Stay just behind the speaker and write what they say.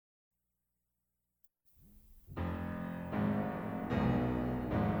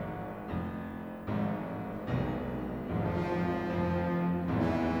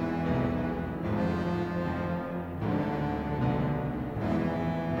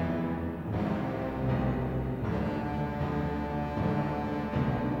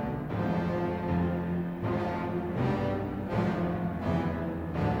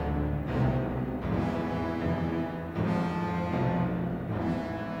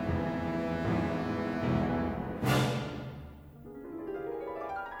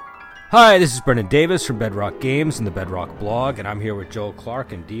Hi, this is Brendan Davis from Bedrock Games and the Bedrock blog, and I'm here with Joel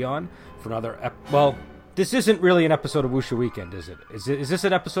Clark and Dion for another well, this isn't really an episode of Wuxia Weekend, is it? Is this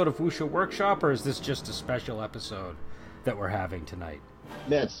an episode of Wuxia Workshop, or is this just a special episode that we're having tonight?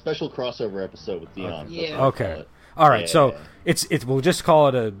 Man, it's a special crossover episode with Dion. Yeah. Okay. All right. Yeah. So it's we'll just call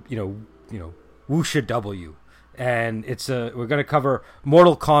it a Wuxia W, and we're going to cover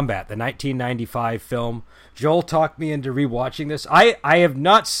Mortal Kombat, the 1995 film. Joel talked me into rewatching this. I have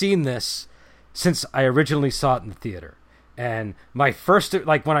not seen this since I originally saw it in the theater, and when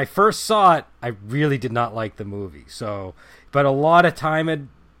I first saw it, I really did not like the movie. So, but a lot of time had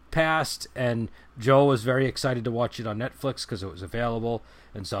passed, and Joel was very excited to watch it on Netflix because it was available,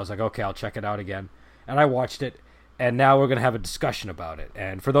 and so I was like, okay, I'll check it out again, and I watched it. And now we're going to have a discussion about it.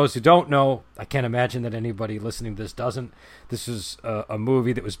 And for those who don't know, I can't imagine that anybody listening to this doesn't. This is a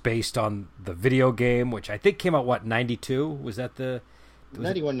movie that was based on the video game, which I think came out, 92? Was that the...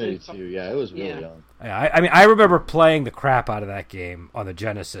 91, 92, yeah, it was really young. I mean, I remember playing the crap out of that game on the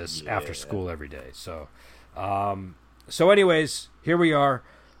Genesis after school every day. So, anyways, here we are.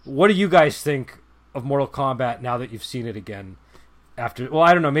 What do you guys think of Mortal Kombat now that you've seen it again? Well,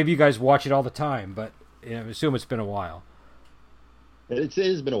 I don't know, maybe you guys watch it all the time, but... I assume it's been a while. It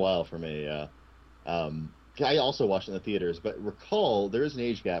has been a while for me, yeah. I also watched it in the theaters, but recall there is an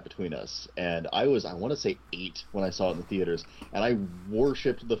age gap between us, and I want to say 8 when I saw it in the theaters, and I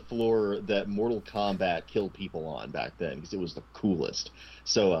worshipped the floor that Mortal Kombat killed people on back then, because it was the coolest.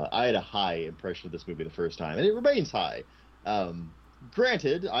 So I had a high impression of this movie the first time, and it remains high.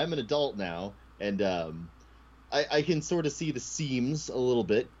 Granted, I'm an adult now, and... I can sort of see the seams a little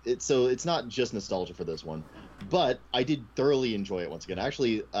bit, so it's not just nostalgia for this one, but I did thoroughly enjoy it once again.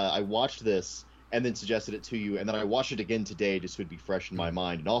 Actually, I watched this and then suggested it to you, and then I watched it again today just so it'd be fresh in my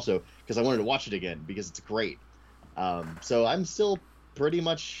mind, and also because I wanted to watch it again because it's great. So I'm still pretty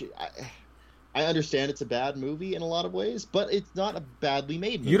much... I understand it's a bad movie in a lot of ways, but it's not a badly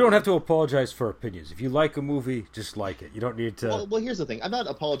made movie. You don't have to apologize for opinions. If you like a movie, just like it. You don't need to... Well, here's the thing. I'm not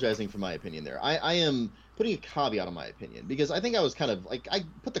apologizing for my opinion there. I am putting a caveat on my opinion, because I think I was kind of... I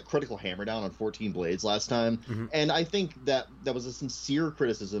put the critical hammer down on 14 Blades last time, and I think that was a sincere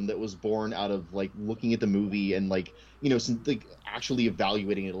criticism that was born out of, looking at the movie and, actually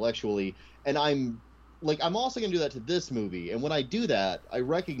evaluating it intellectually, and I'm also going to do that to this movie, and when I do that, I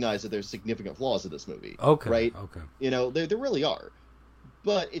recognize that there's significant flaws in this movie. Okay. Right? Okay. There really are.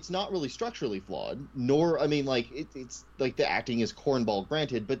 But it's not really structurally flawed, nor, it's the acting is cornball,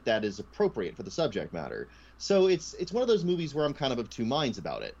 granted, but that is appropriate for the subject matter. So it's one of those movies where I'm kind of two minds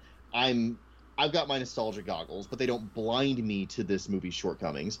about it. I've got my nostalgia goggles, but they don't blind me to this movie's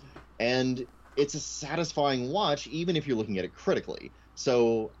shortcomings, and it's a satisfying watch, even if you're looking at it critically.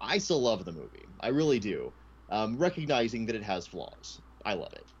 So I still love the movie. I really do. Recognizing that it has flaws. I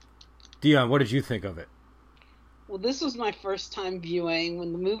love it. Dion, what did you think of it? Well, this was my first time viewing.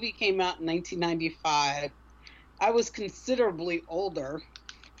 When the movie came out in 1995, I was considerably older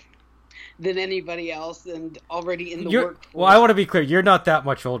than anybody else and already in the workforce. Well, I want to be clear. You're not that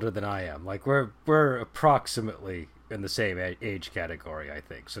much older than I am. We're approximately in the same age category, I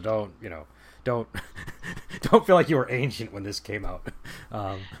think. So don't feel like you were ancient when this came out.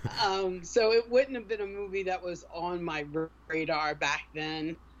 So it wouldn't have been a movie that was on my radar back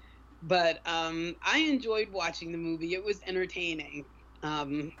then. But I enjoyed watching the movie. It was entertaining.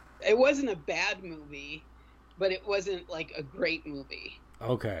 It wasn't a bad movie, but it wasn't a great movie.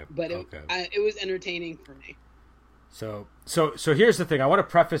 Okay. But it was entertaining for me. So here's the thing. I want to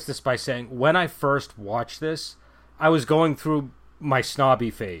preface this by saying when I first watched this, I was going through my snobby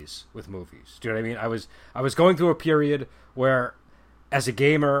phase with movies. Do you know what I mean? I was going through a period where, as a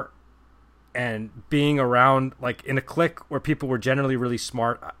gamer and being around in a clique where people were generally really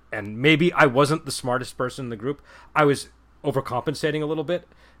smart, and maybe I wasn't the smartest person in the group, I was overcompensating a little bit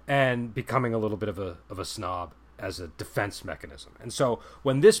and becoming a little bit of a snob as a defense mechanism. And so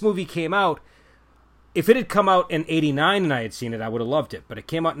when this movie came out, if it had come out in 89 and I had seen it, I would have loved it. But it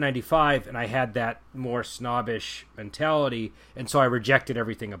came out in 95 and I had that more snobbish mentality, and so I rejected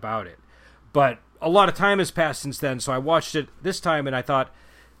everything about it. But a lot of time has passed since then, so I watched it this time and I thought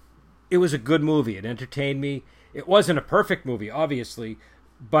it was a good movie. It entertained me. It wasn't a perfect movie, obviously,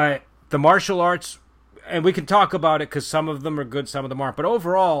 but the martial arts, and we can talk about it because some of them are good, some of them aren't. But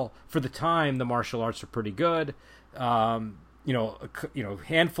overall, for the time, the martial arts are pretty good. A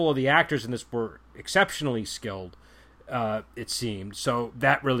handful of the actors in this were exceptionally skilled, it seemed. So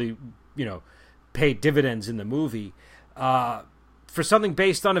that really, paid dividends in the movie. For something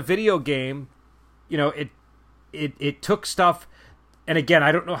based on a video game, it took stuff and again,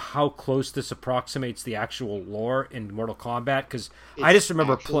 I don't know how close this approximates the actual lore in Mortal Kombat, because I It's just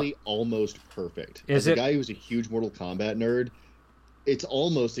remember actually almost perfect. Is As it? a guy who's a huge Mortal Kombat nerd, it's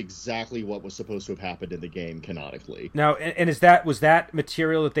almost exactly what was supposed to have happened in the game canonically. Now, and was that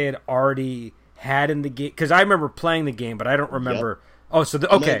material that they had already had in the game? Because I remember playing the game, but I don't remember. Oh, so I'm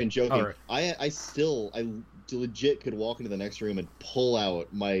not okay, even joking. all right. I legit could walk into the next room and pull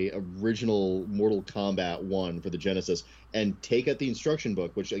out my original Mortal Kombat 1 for the Genesis and take out the instruction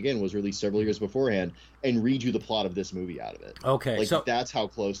book, which again was released several years beforehand, and read you the plot of this movie out of it. Okay, like so that's how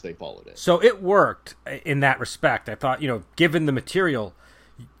close they followed it. So it worked in that respect. I thought, given the material,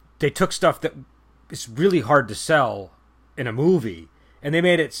 they took stuff that is really hard to sell in a movie, and they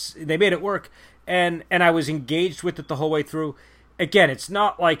made it work. And I was engaged with it the whole way through. Again, it's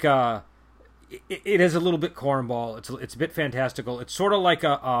not like it is a little bit cornball. It's a bit fantastical. It's sort of like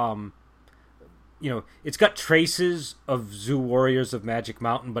it's got traces of Zoo Warriors of Magic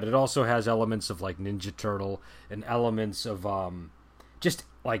Mountain, but it also has elements of like Ninja Turtle and elements of just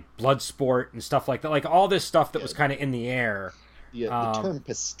like Bloodsport and stuff like that. Like all this stuff that was kind of in the air. Yeah, the term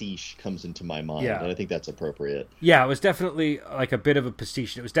pastiche comes into my mind, and I think that's appropriate. Yeah, it was definitely like a bit of a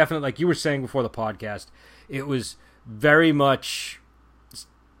pastiche. It was definitely, like you were saying before the podcast, it was very much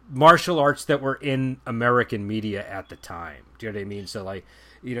martial arts that were in American media at the time. Do you know what I mean? So like,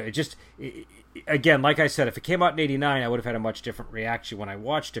 again, like I said, if it came out in '89, I would have had a much different reaction when I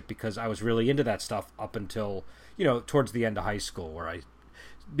watched it, because I was really into that stuff up until, towards the end of high school, where I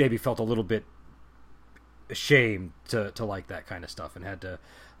maybe felt a little bit ashamed to like that kind of stuff and had to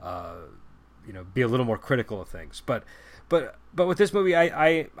be a little more critical of things. But with this movie,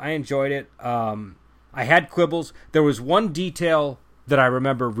 I enjoyed it. I had quibbles. There was one detail that I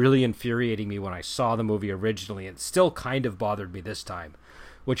remember really infuriating me when I saw the movie originally, and still kind of bothered me this time,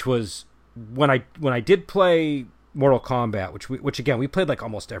 which was when I did play Mortal Kombat, which again we played like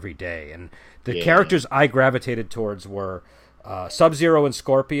almost every day, and the characters I gravitated towards were Sub-Zero and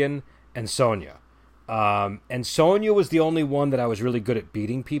Scorpion and Sonya. And Sonya was the only one that I was really good at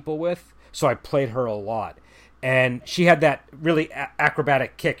beating people with, so I played her a lot. And she had that really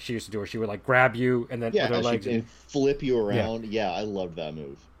acrobatic kick she used to do, where she would like grab you and then with her legs and flip you around. Yeah, I loved that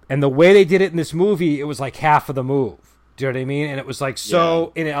move. And the way they did it in this movie, it was like half of the move. Do you know what I mean? And it was like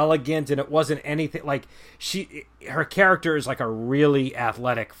so inelegant, and it wasn't anything like her character is like a really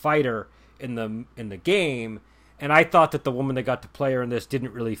athletic fighter in the game, and I thought that the woman that got to play her in this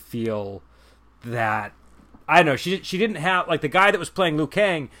didn't really feel that. I don't know. She didn't have like the guy that was playing Liu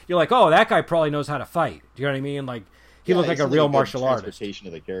Kang. You're like, oh, that guy probably knows how to fight. Do you know what I mean? Like he looked like a real martial artist. Interpretation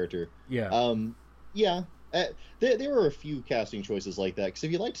of the character. Yeah. There were a few casting choices like that, because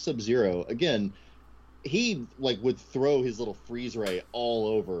if you liked Sub-Zero, again, he like would throw his little freeze ray all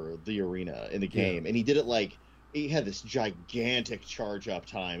over the arena in the game, and he did it like he had this gigantic charge up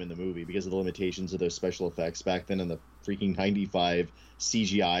time in the movie because of the limitations of those special effects back then in the freaking 95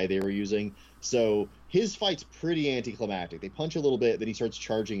 CGI they were using. So his fight's pretty anticlimactic. They punch a little bit, then he starts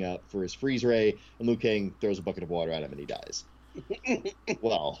charging up for his freeze ray, and Liu Kang throws a bucket of water at him and he dies.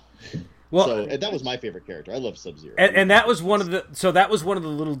 Well, so and that was my favorite character. I love Sub-Zero. And that was one of the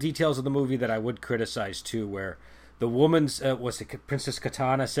little details of the movie that I would criticize too, where the woman's Princess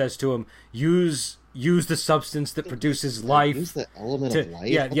Katana says to him, use the substance that produces life. Use the element of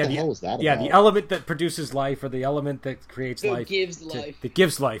life? What the hell was that about? Yeah, the element that produces life, or the element that creates life. That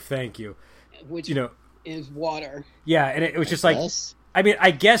gives life, thank you. Which is water. Yeah, and it was just like, I mean, I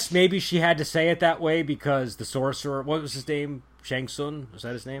guess maybe she had to say it that way because the sorcerer, what was his name? Shang Tsung? Was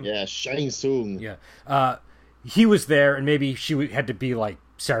that his name? Yeah, Shang Tsung. Yeah. He was there, and maybe she had to be like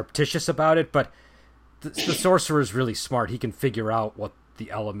surreptitious about it, but the sorcerer is really smart. He can figure out what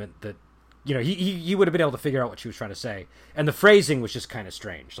the element that, he would have been able to figure out what she was trying to say. And the phrasing was just kind of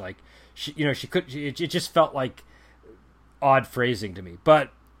strange. Like, it just felt like odd phrasing to me.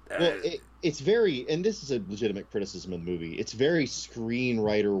 But well, it's very, and this is a legitimate criticism of the movie, it's very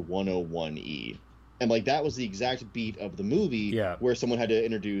screenwriter 101-y. And like that was the exact beat of the movie, where someone had to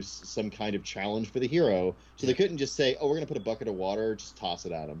introduce some kind of challenge for the hero. So they couldn't just say, oh, we're going to put a bucket of water, just toss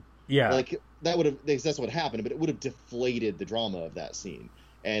it at him. Yeah. Like that's what happened, but it would have deflated the drama of that scene.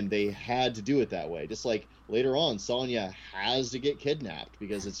 And they had to do it that way. Just like later on, Sonya has to get kidnapped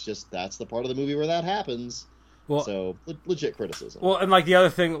because that's the part of the movie where that happens. Well, so legit criticism. Well, and like the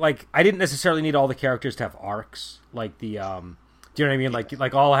other thing, like I didn't necessarily need all the characters to have arcs, like the do you know what I mean?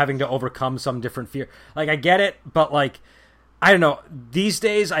 Like all having to overcome some different fear. Like I get it, but like I don't know. These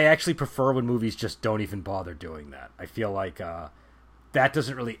days, I actually prefer when movies just don't even bother doing that. I feel like that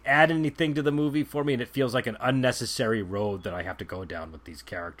doesn't really add anything to the movie for me, and it feels like an unnecessary road that I have to go down with these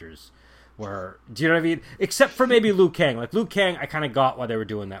characters. Where, do you know what I mean? Except for maybe Liu Kang. Like Liu Kang, I kind of got why they were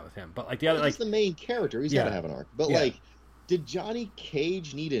doing that with him. But like the other, He's like the main character. He's got to have an arc. But like, did Johnny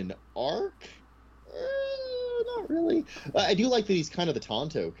Cage need an arc? Not really. I do like that he's kind of the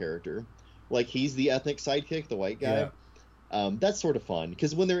Tonto character. Like he's the ethnic sidekick, the white guy. That's sort of fun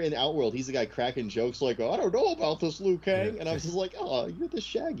because when they're in Outworld, he's the guy cracking jokes like, "Oh, I don't know about this Liu Kang," and I was just like, "Oh, you're the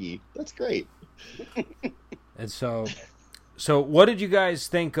Shaggy. That's great." And so what did you guys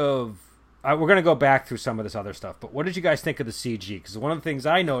think of? We're gonna go back through some of this other stuff, but what did you guys think of the CG? Because one of the things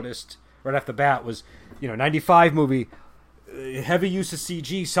I noticed right off the bat was, 95 movie, heavy use of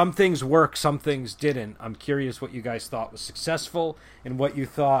CG. Some things work, some things didn't. I'm curious what you guys thought was successful and what you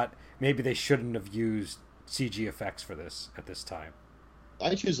thought maybe they shouldn't have used CG effects for this at this time.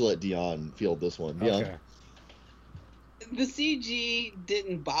 I choose to let Dion field this one. Dion. Okay. The CG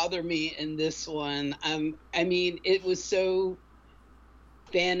didn't bother me in this one. I mean, it was so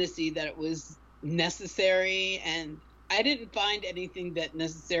fantasy that it was necessary, and I didn't find anything that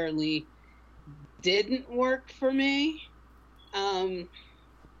necessarily didn't work for me. I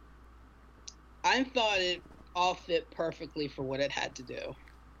thought it all fit perfectly for what it had to do.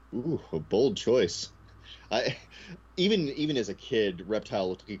 Ooh, a bold choice. Even as a kid, Reptile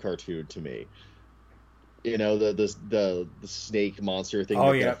looked like a cartoon to me. The snake monster thing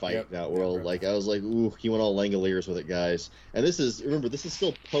they're gonna fight in that world. Like I was like, ooh, he went all Langoliers with it, guys. And this is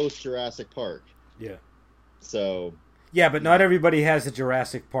still post Jurassic Park. Yeah. So. Yeah, but not everybody has the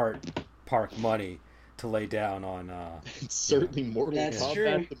Jurassic Park money to lay down on. It's certainly Mortal Kombat.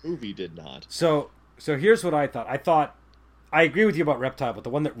 True. The movie did not. So here's what I thought. I agree with you about Reptile, but the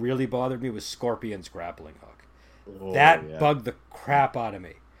one that really bothered me was Scorpion's grappling hook. That bugged the crap out of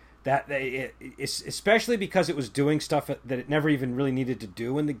me. Especially because it was doing stuff that it never even really needed to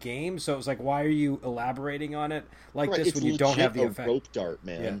do in the game. So it was like, why are you elaborating on it like this when you don't have the effect? Rope dart,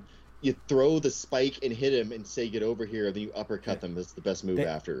 man. Yeah. You throw the spike and hit him and say get over here, then you uppercut them. That's the best move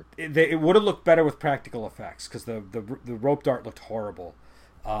after. It would have looked better with practical effects because the rope dart looked horrible.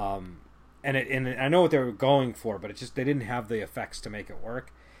 And I know what they were going for, but they didn't have the effects to make it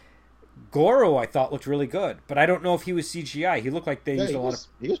work. Goro, I thought, looked really good, but I don't know if he was CGI. He looked like they used a lot of.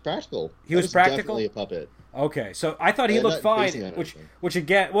 He was practical. He was practical. Definitely a puppet. Okay, so I thought he looked fine. Which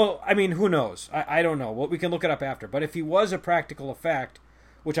again, well, I mean, who knows? I don't know. We can look it up after. But if he was a practical effect,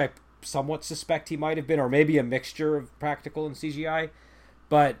 which I somewhat suspect he might have been, or maybe a mixture of practical and CGI,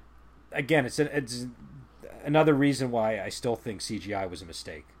 but again, it's another reason why I still think CGI was a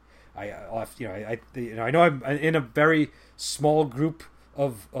mistake. I know I'm in a very small group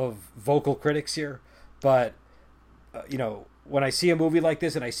of vocal critics here, but when I see a movie like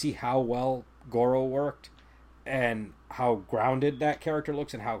this and I see how well Goro worked and how grounded that character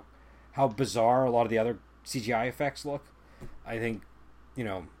looks and how bizarre a lot of the other CGI effects look, I think,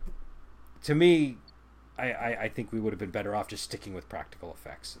 to me, I think we would have been better off just sticking with practical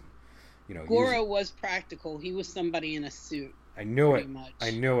effects. And, Goro was practical. He was somebody in a suit. I knew it. Much.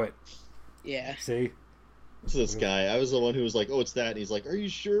 I knew it. Yeah. See? What's this guy? I was the one who was like, "Oh, it's that," and he's like, "Are you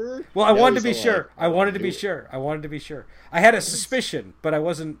sure?" Well, I wanted to be sure. I wanted to be sure. I had a suspicion, but I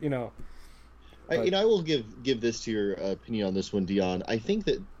wasn't. I will give this to your opinion on this one, Dion. I think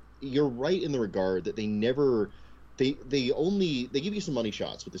that you're right in the regard that they never. They give you some money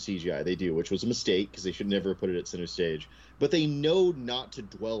shots with the CGI. They do, which was a mistake because they should never put it at center stage. But they know not to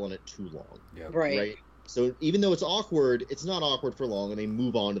dwell on it too long. Yeah. Right. So even though it's awkward, it's not awkward for long, and they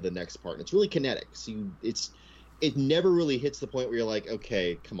move on to the next part. And it's really kinetic. So it never really hits the point where you're like,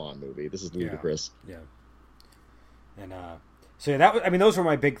 okay, come on, movie, this is ludicrous. Yeah. And so those were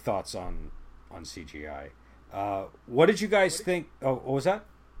my big thoughts on CGI. What did you guys think? Oh, what was that?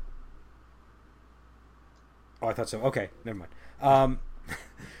 Oh, I thought so. Okay, never mind.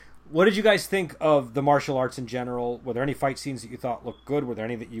 What did you guys think of the martial arts in general? Were there any fight scenes that you thought looked good? Were there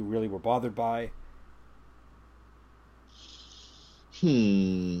any that you really were bothered by?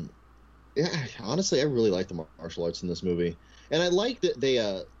 Yeah, honestly, I really like the martial arts in this movie, and I like that they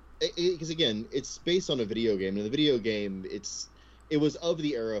because again, it's based on a video game, and in the video game, it was of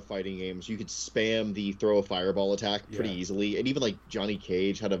the era of fighting games. You could spam the throw a fireball attack pretty easily, and even like Johnny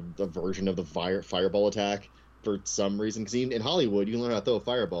Cage had a version of the fireball attack for some reason. Because in Hollywood, you can learn how to throw a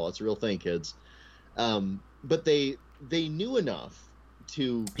fireball. It's a real thing, kids. But they knew enough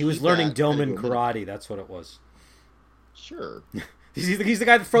to. He was learning Dillman karate. That's what it was. Sure. He's the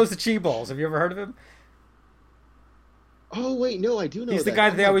guy that throws the chi balls. Have you ever heard of him? Oh wait, no, I do know. He's the guy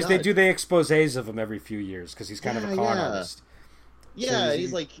that they do the exposés of him every few years because he's kind of a con artist. Yeah, so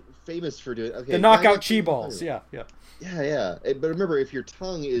he's like famous for doing the knockout chi balls. Yeah. But remember, if your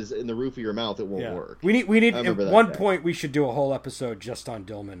tongue is in the roof of your mouth, it won't work. We need at one point we should do a whole episode just on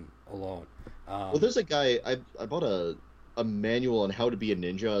Dillman alone. Well, there's a guy I bought a manual on how to be a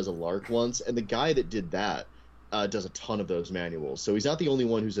ninja as a lark once, and the guy that did that does a ton of those manuals. So he's not the only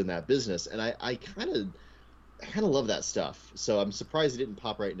one who's in that business, and I kind of love that stuff. So I'm surprised it didn't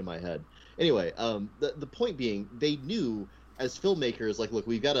pop right into my head. Anyway, the point being, they knew as filmmakers, like, look,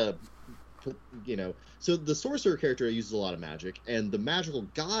 we've got to put, so the sorcerer character uses a lot of magic, and the magical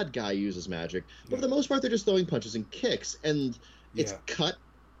god guy uses magic, but for the most part, they're just throwing punches and kicks, and it's cut.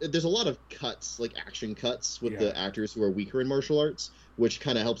 There's a lot of cuts, like action cuts, with the actors who are weaker in martial arts, which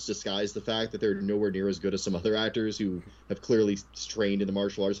kind of helps disguise the fact that they're nowhere near as good as some other actors who have clearly trained in the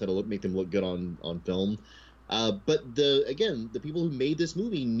martial arts, how to make them look good on film. But the people who made this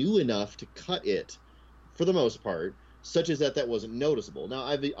movie knew enough to cut it, for the most part, such as that wasn't noticeable.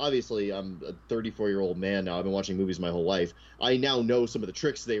 Now, obviously, I'm a 34-year-old man now. I've been watching movies my whole life. I now know some of the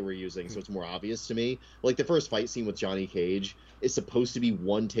tricks they were using, so it's more obvious to me. Like, the first fight scene with Johnny Cage is supposed to be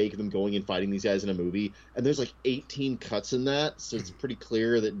one take of them going and fighting these guys in a movie, and there's like 18 cuts in that, so it's pretty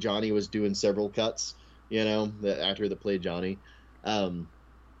clear that Johnny was doing several cuts, the actor that played Johnny.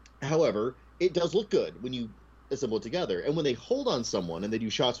 However, it does look good when you assemble it together. And when they hold on someone and they do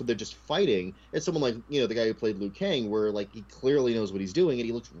shots where they're just fighting, it's someone like, the guy who played Liu Kang, where like he clearly knows what he's doing and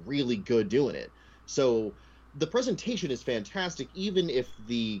he looks really good doing it. So the presentation is fantastic, even if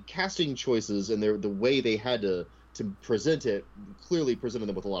the casting choices and the way they had to present it clearly presented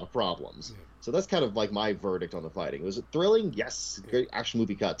them with a lot of problems. Yeah. So that's kind of like my verdict on the fighting. Was it thrilling? Yes. Great action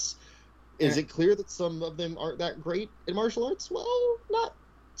movie cuts. Is it clear that some of them aren't that great in martial arts? Well, not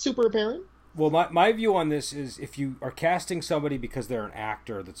super apparent. Well, my view on this is, if you are casting somebody because they're an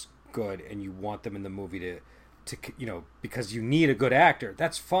actor that's good and you want them in the movie to because you need a good actor,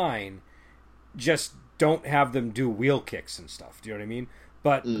 that's fine. Just don't have them do wheel kicks and stuff. Do you know what I mean?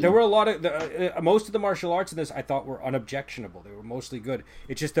 But there were a lot of most of the martial arts in this I thought were unobjectionable. They were mostly good.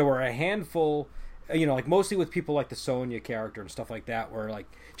 It's just there were a handful, like mostly with people like the Sonya character and stuff like that, where like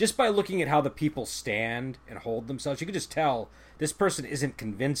just by looking at how the people stand and hold themselves, you could just tell this person isn't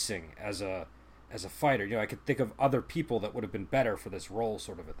convincing as a fighter. I could think of other people that would have been better for this role,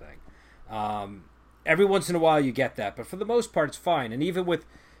 sort of a thing. Every once in a while you get that, but for the most part it's fine. And even with,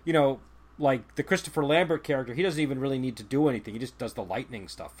 like the Christopher Lambert character, he doesn't even really need to do anything. He just does the lightning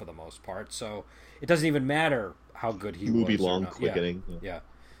stuff for the most part. So it doesn't even matter how good he was. Movie long quickening. Yeah.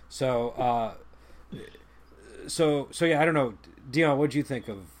 So yeah, I don't know. Dion, what did you think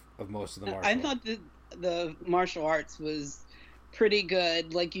of most of the martial arts? I thought the martial arts was pretty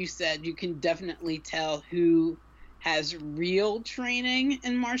good. Like you said, you can definitely tell who has real training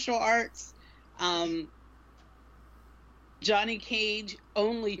in martial arts. Johnny Cage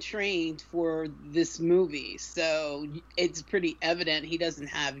only trained for this movie, so it's pretty evident he doesn't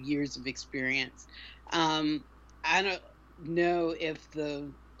have years of experience. I don't know if the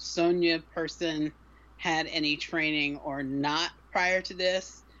Sonya person had any training or not prior to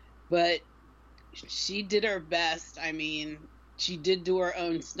this, but she did her best. I mean, she did do her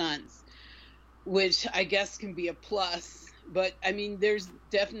own stunts, which I guess can be a plus. But, I mean, there's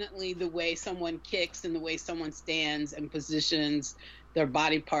definitely the way someone kicks and the way someone stands and positions their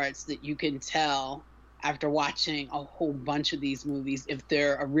body parts that you can tell after watching a whole bunch of these movies if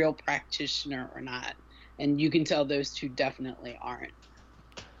they're a real practitioner or not. And you can tell those two definitely aren't.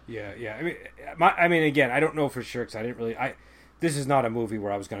 Yeah. I mean, again, I don't know for sure because I didn't really... This is not a movie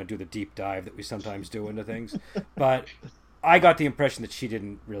where I was going to do the deep dive that we sometimes do into things. But I got the impression that she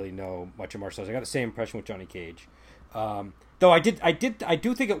didn't really know much of martial arts. I got the same impression with Johnny Cage. Though I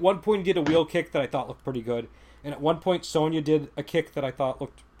do think at one point he did a wheel kick that I thought looked pretty good, and at one point Sonya did a kick that I thought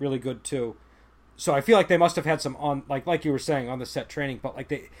looked really good too. So I feel like they must have had some on, like you were saying, on the set training. But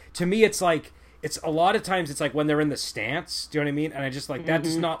to me, it's like it's a lot of times it's like when they're in the stance. Do you know what I mean? And I just like that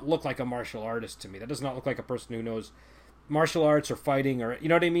does not look like a martial artist to me. That does not look like a person who knows martial arts or fighting, or you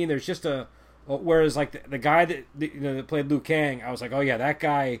know what I mean. There's just whereas like the guy that played Liu Kang, I was like, oh yeah, that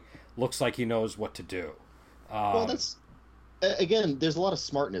guy looks like he knows what to do. Well, that's again. There's a lot of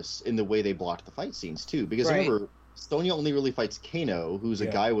smartness in the way they blocked the fight scenes too, because remember, Sonya only really fights Kano, who's a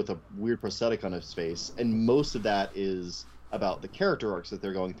guy with a weird prosthetic on his face, and most of that is about the character arcs that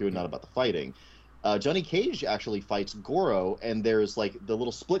they're going through, and not about the fighting. Johnny Cage actually fights Goro, and there's like the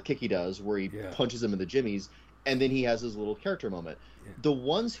little split kick he does where he punches him in the jimmies, and then he has his little character moment. Yeah. The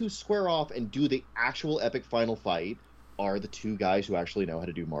ones who square off and do the actual epic final fight are the two guys who actually know how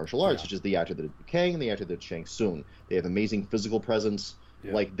to do martial arts, which is the actor that did Kang and the actor that did Shang Tsung. They have amazing physical presence.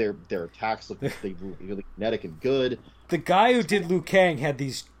 Yeah. Like their attacks look really kinetic and good. The guy who did Liu Kang had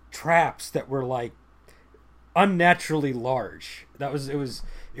these traps that were like unnaturally large.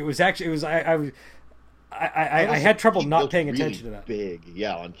 I had trouble He not looked paying really attention to that. Big,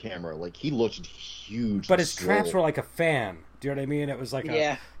 yeah, on camera. Like he looked huge. But and his traps swole. were like a fan. Do you know what I mean? It was like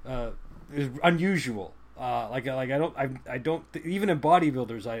Yeah. it was unusual. Like I don't even in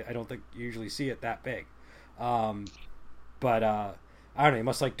bodybuilders I don't think you usually see it that big. But I don't know. He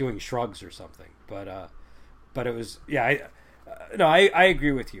must like doing shrugs or something. But it was I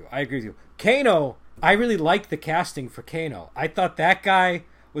agree with you. I agree with you. Kano, I really liked the casting for Kano. I thought that guy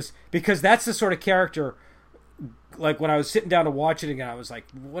was, because that's the sort of character. Like when I was sitting down to watch it again, I was like,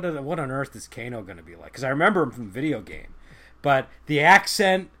 what on earth is Kano going to be like? Because I remember him from the video game, but the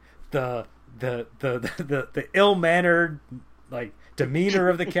accent, the ill-mannered like demeanor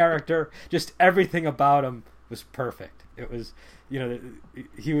of the character, just everything about him was perfect. It was,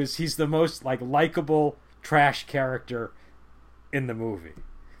 he's the most like likable trash character in the movie.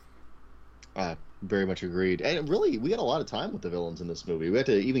 Very much agreed. And really, we had a lot of time with the villains in this movie. We had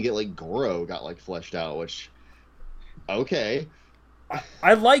to even get like Goro got like fleshed out, which okay.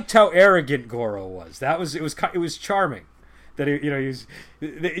 I liked how arrogant Goro was. It was charming that he was,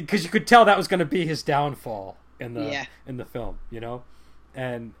 because you could tell that was going to be his downfall in the film,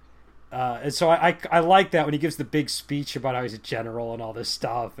 and so I like that when he gives the big speech about how he's a general and all this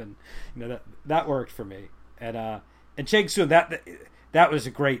stuff, and that worked for me. And Chang Sun, that was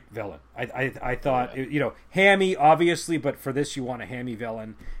a great villain. I thought hammy obviously, but for this you want a hammy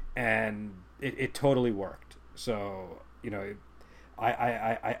villain, and it totally worked. So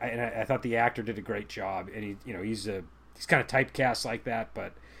I thought the actor did a great job, and he's kind of typecast like that,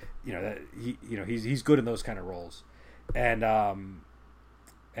 but he's good in those kind of roles. And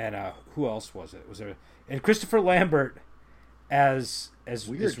who else was it? Was there, and Christopher Lambert as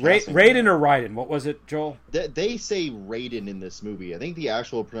Raiden or Raiden? What was it, Joel? They say Raiden in this movie. I think the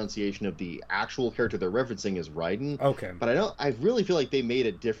actual pronunciation of the actual character they're referencing is Raiden. Okay. But I really feel like they made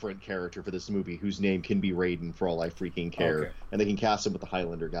a different character for this movie whose name can be Raiden for all I freaking care. Okay. And they can cast him with the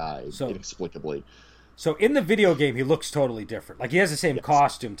Highlander guy inexplicably. So in the video game, he looks totally different. Like he has the same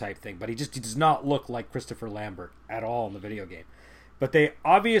costume type thing, but he does not look like Christopher Lambert at all in the video game. But they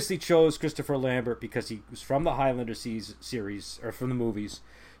obviously chose Christopher Lambert because he was from the Highlander series, or from the movies.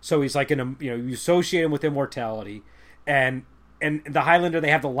 So he's like you associate him with immortality, and the Highlander, they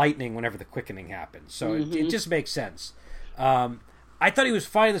have the lightning whenever the quickening happens. So it just makes sense. I thought he was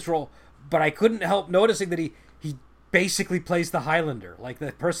fine in this role, but I couldn't help noticing that he basically plays the Highlander. Like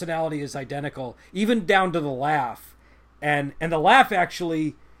the personality is identical, even down to the laugh, and the laugh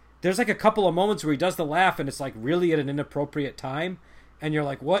actually. There's like a couple of moments where he does the laugh, and it's like really at an inappropriate time. And you're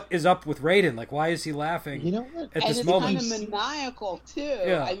like, what is up with Raiden? Like, why is he laughing at this moment? And it's kind of maniacal, too.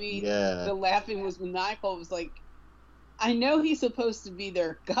 Yeah. I mean, the laughing was maniacal. It was like, I know he's supposed to be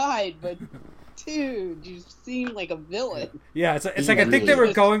their guide, but, dude, you seem like a villain. Yeah, it's like I think they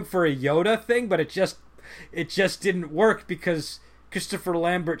were going for a Yoda thing, but it just didn't work because Christopher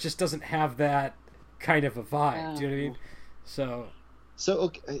Lambert just doesn't have that kind of a vibe. Do you know what I mean? So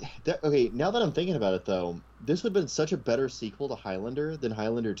okay, now that I'm thinking about it, though, this would have been such a better sequel to Highlander than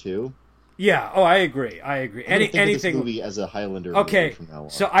Highlander 2. Yeah. Oh, I agree. Anything of this movie as a Highlander. Okay. Movie from now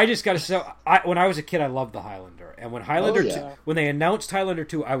on. So I just got to when I was a kid, I loved the Highlander, and when when they announced Highlander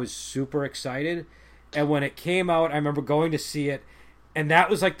 2, I was super excited. And when it came out, I remember going to see it, and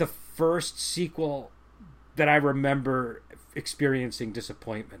that was like the first sequel that I remember experiencing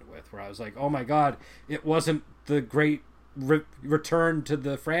disappointment with, where I was like, oh my god, it wasn't the great return to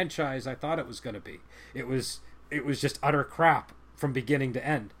the franchise I thought it was going to be. It was just utter crap from beginning to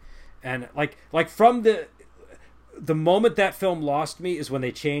end. And like from the moment that film lost me is when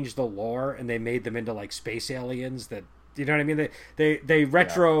they changed the lore and they made them into like space aliens that, you know what I mean? They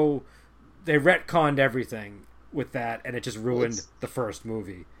retconned everything with that, and it just ruined the first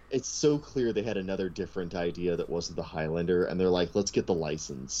movie. It's so clear they had another different idea that wasn't the Highlander, and they're like, let's get the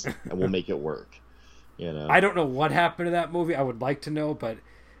license and we'll make it work. I don't know what happened to that movie. I would like to know, but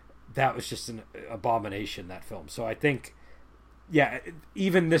that was just an abomination, that film. So I think,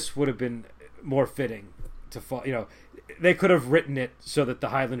 even this would have been more fitting to fall. They could have written it so that the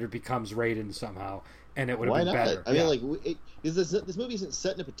Highlander becomes Raiden somehow, and it would have been better. I mean, this movie isn't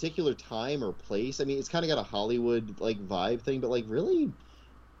set in a particular time or place. I mean, it's kind of got a Hollywood like vibe thing, but like really,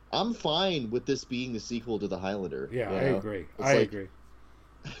 I'm fine with this being the sequel to the Highlander. Yeah, I agree. I agree.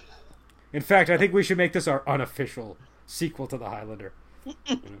 In fact, I think we should make this our unofficial sequel to the Highlander.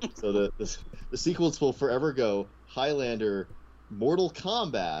 So the sequels will forever go Highlander, Mortal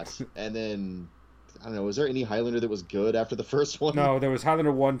Kombat, and then I don't know. Was there any Highlander that was good after the first one? No, there was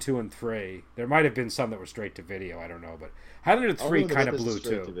Highlander 1, 2, and 3. There might have been some that were straight to video. I don't know, but Highlander 3 kind of blew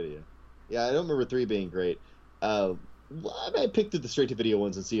too. Yeah, I don't remember 3 being great. Well, I might pick through the straight-to-video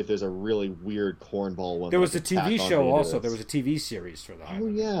ones and see if there's a really weird cornball one. There that was I a could tack TV onto show into also. this. There was a TV series for the Oh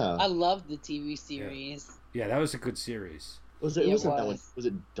Highlander. yeah. I love the TV series. Yeah, that was a good series. Was it? Yeah, It it wasn't that one. was. Was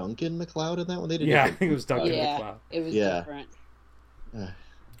it Duncan MacLeod in that one? They did. Yeah, I different- think it was Duncan Yeah, MacLeod. it was Yeah. different.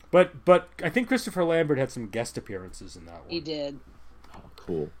 But I think Christopher Lambert had some guest appearances in that one. He did. Oh,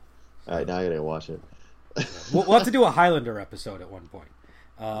 cool. All right, now I gotta watch it. We'll have to do a Highlander episode at one point.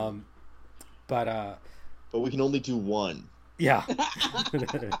 But we can only do one. yeah.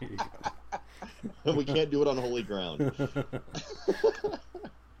 We can't do it on holy ground.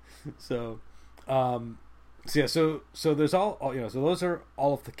 So yeah, so there's all so those are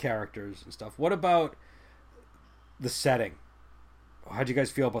all of the characters and stuff. What about the setting? How'd you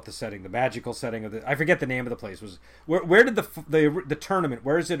guys feel about the setting, the magical setting of the? I forget the name of the place. Was where did the tournament?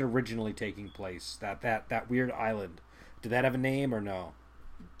 Where is it originally taking place? That weird island. Did that have a name or no?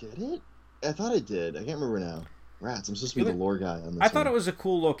 Did it? I thought it did. I can't remember now. Rats. I'm supposed to be the lore guy on this. I thought it was a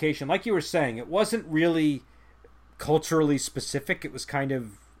cool location. Like you were saying, it wasn't really culturally specific. It was kind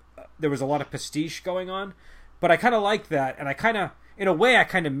of there was a lot of pastiche going on, but I kind of liked that, and I kind of, in a way, I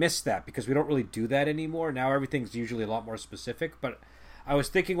kind of miss that because we don't really do that anymore. Now everything's usually a lot more specific. But I was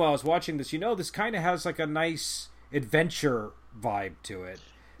thinking while I was watching this, this kind of has like a nice adventure vibe to it.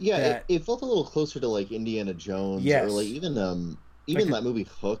 Yeah, that- it felt a little closer to like Indiana Jones, Yes. or like even that movie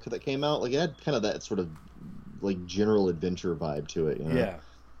Hook that came out. Like it had kind of that sort of like general adventure vibe to it. Yeah.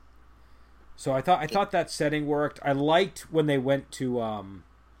 So I thought that setting worked. I liked when they went to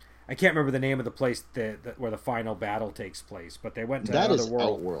I can't remember the name of the place where the final battle takes place, but they went to That another is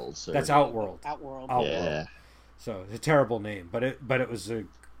world. Outworld, sir. That's Outworld. Outworld. Yeah. So it's a terrible name, but it was a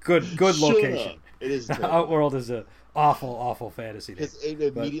good Shut location. up. It is terrible. Outworld is a awful fantasy name. Because it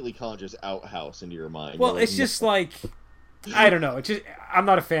immediately conjures Outhouse into your mind. Well, You're it's just like I don't know. It's just I'm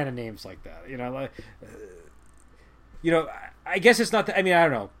not a fan of names like that. I guess it's not. I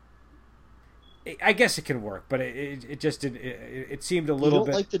don't know. I guess it can work, but it just did. It seemed a you little don't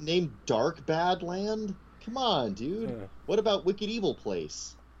bit. like the name Dark Badland? Come on, dude. Yeah. What about Wicked Evil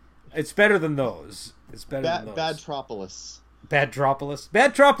Place? It's better than those. It's better than those. Badtropolis. Badtropolis.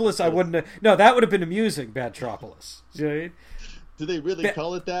 Badtropolis. I wouldn't. No, that would have been amusing. Badtropolis. Do you know what I mean? Do they really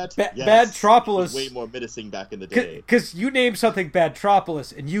call it that? Badtropolis. It was way more menacing back in the day. Because you name something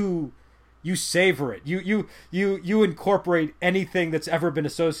Badtropolis and you savor it. You incorporate anything that's ever been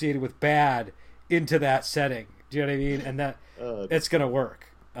associated with bad into that setting. Do you know what I mean? And that it's gonna work.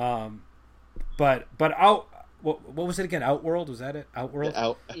 But what was it again? Outworld, was that it? Outworld.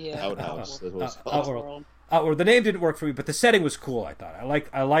 Outhouse. That was Outworld. Outworld. The name didn't work for me, but the setting was cool. I thought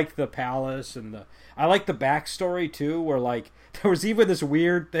I liked the palace and I liked the backstory too, where like there was even this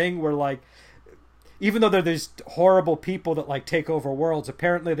weird thing where like even though they're these horrible people that like take over worlds,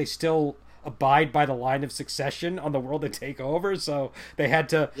 apparently they still abide by the line of succession on the world they take over. So they had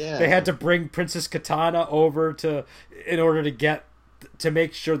to bring Princess Katana over in order to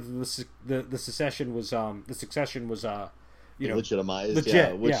make sure that the succession was legitimized.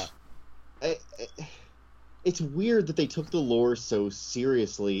 Legit. It's weird that they took the lore so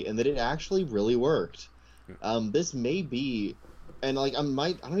seriously and that it actually really worked. This may be, and like I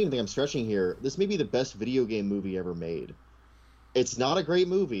don't even think I'm stretching here. This may be the best video game movie ever made. It's not a great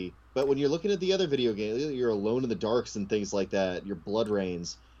movie, but when you're looking at the other video games, you're Alone in the Darks and things like that, your Blood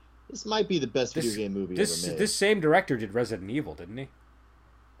Rains, this might be the best video game movie ever made. This same director did Resident Evil, didn't he?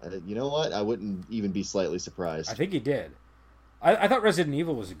 You know what? I wouldn't even be slightly surprised. I think he did. I thought Resident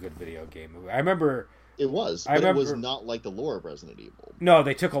Evil was a good video game movie. I remember... It was, but it was not like the lore of Resident Evil. No,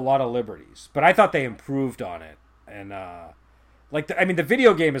 they took a lot of liberties, but I thought they improved on it. And, the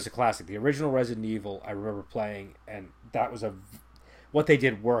video game is a classic. The original Resident Evil, I remember playing, and that was what they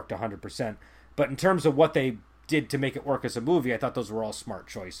did worked 100%. But in terms of what they did to make it work as a movie, I thought those were all smart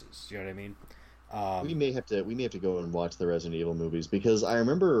choices. You know what I mean? We may have to go and watch the Resident Evil movies because I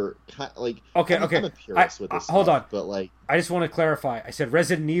remember Okay. I'm a purist with this hold stuff, on, but like I just want to clarify. I said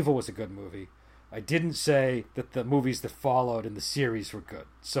Resident Evil was a good movie. I didn't say that the movies that followed in the series were good.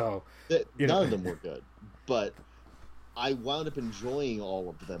 So none of them were good, but I wound up enjoying all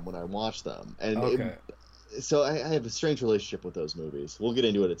of them when I watched them, and so I have a strange relationship with those movies. We'll get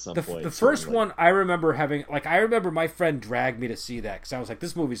into it at some point. The first one I remember having, I remember my friend dragged me to see that because I was like,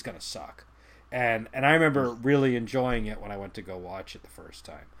 this movie's gonna suck. And I remember really enjoying it when I went to go watch it the first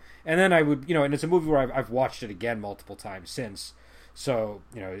time. And then I would, and it's a movie where I've watched it again multiple times since. So,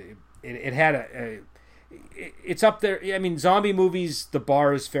 it had it's up there. I mean, zombie movies, the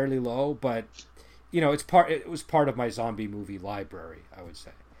bar is fairly low, but, it was part of my zombie movie library, I would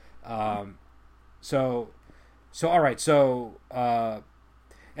say. So all right. So,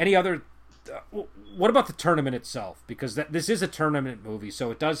 any other what about the tournament itself? Because this is a tournament movie,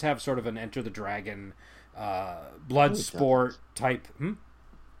 so it does have sort of an Enter the Dragon, blood sport type.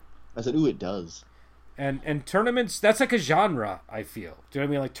 I said, ooh, it does. And tournaments, that's like a genre, I feel. Do you know what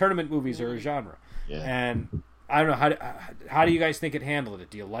I mean? Like, tournament movies are a genre. Yeah. And I don't know, how do you guys think it handled it?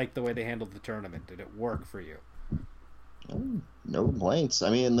 Do you like the way they handled the tournament? Did it work for you? No complaints. I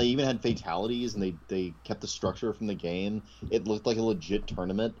mean, they even had fatalities, and they kept the structure from the game. It looked like a legit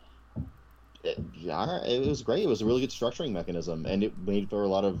tournament. It was great. It was a really good structuring mechanism, and it made for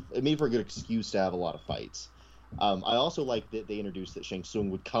a good excuse to have a lot of fights. I also like that they introduced that Shang Tsung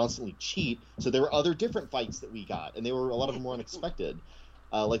would constantly cheat, so there were other different fights that we got, and a lot of them were unexpected.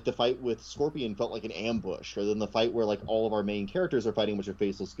 Like the fight with Scorpion felt like an ambush, or then the fight where like all of our main characters are fighting, which are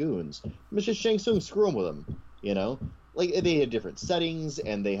faceless goons. It's just Shang Tsung screwing with them, you know. Like, they had different settings,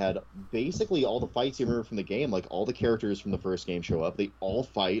 and they had basically all the fights you remember from the game. Like, all the characters from the first game show up. They all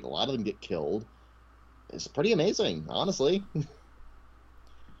fight. A lot of them get killed. It's pretty amazing, honestly.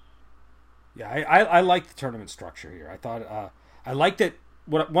 Yeah, I like the tournament structure here. I thought I liked it.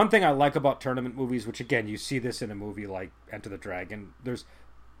 One thing I like about tournament movies, which again you see this in a movie like Enter the Dragon, there's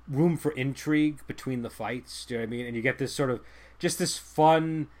room for intrigue between the fights. Do you know what I mean? And you get this sort of just this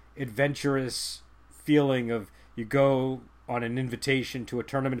fun, adventurous feeling of you go on an invitation to a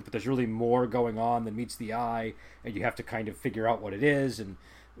tournament, but there's really more going on than meets the eye, and you have to kind of figure out what it is, and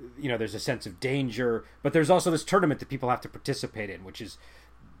you know there's a sense of danger, but there's also this tournament that people have to participate in, which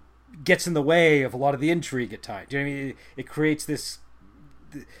gets in the way of a lot of the intrigue at times. Do you know what I mean? It creates this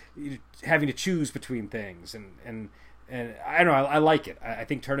having to choose between things, and I don't know. I like it. I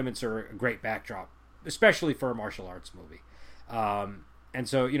think tournaments are a great backdrop, especially for a martial arts movie. And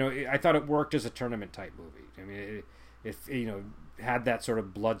so, you know, I thought it worked as a tournament type movie. I mean, if you know, had that sort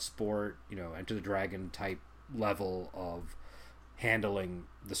of blood sport, you know, Enter the Dragon type level of handling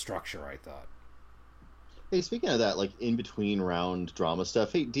the structure, I thought. Hey, speaking of that, like in between round drama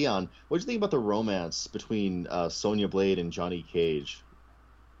stuff, hey Dion, what did you think about the romance between Sonya Blade and Johnny Cage?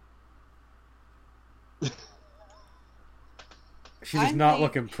 She does not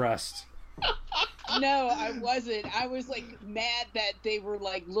look impressed. No, I wasn't. I was like mad that they were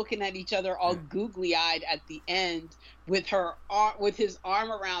like looking at each other all googly eyed at the end with his arm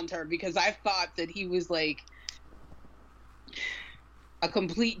around her, because I thought that he was like a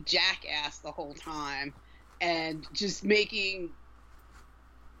complete jackass the whole time and just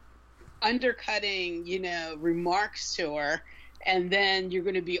undercutting, you know, remarks to her. And then you're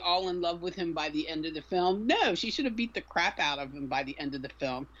going to be all in love with him by the end of the film. No, she should have beat the crap out of him by the end of the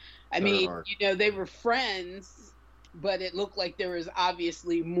film. I mean, you know, they were friends, but it looked like there was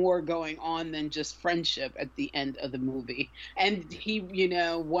obviously more going on than just friendship at the end of the movie. And he, you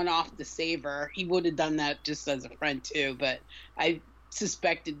know, went off to save her. He would have done that just as a friend too, but I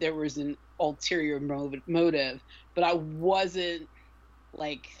suspected there was an ulterior motive, but I wasn't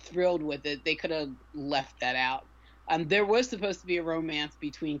like thrilled with it. They could have left that out. There was supposed to be a romance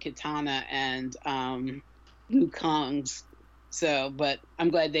between Kitana and Liu Kang's, but I'm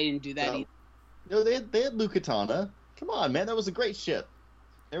glad they didn't do that either. No, they had Liu Kitana. Come on, man, that was a great ship.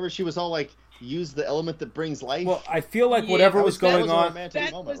 Remember, she was all like, use the element that brings life. Well, I feel like whatever was going on,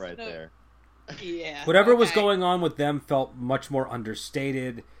 that moment right there. Yeah. Whatever was going on with them felt much more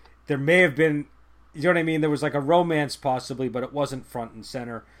understated. There may have been, you know what I mean? There was like a romance possibly, but it wasn't front and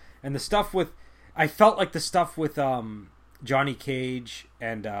center. And the stuff with, I felt like the stuff with Johnny Cage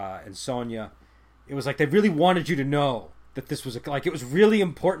and Sonya, it was like they really wanted you to know that this was like it was really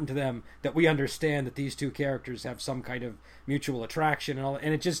important to them that we understand that these two characters have some kind of mutual attraction and all.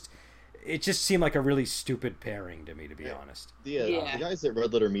 And it just seemed like a really stupid pairing to me, to be honest. The guys at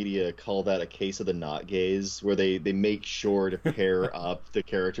Red Letter Media call that a case of the not gays, where they make sure to pair up the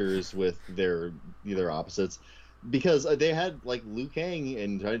characters with their opposites. Because they had, like, Liu Kang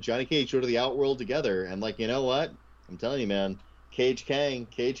and Johnny Cage go to the Outworld together, and, like, you know what? I'm telling you, man, Cage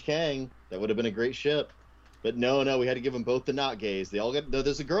Kang, that would have been a great ship. But no, we had to give them both the not gays. They all got,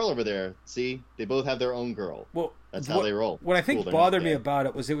 there's a girl over there. See? They both have their own girl. Well, that's how they roll. What I think bothered me about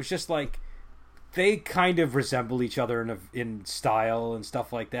it was just like, they kind of resemble each other in style and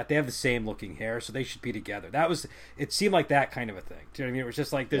stuff like that. They have the same looking hair, so they should be together. It seemed like that kind of a thing. Do you know what I mean? It was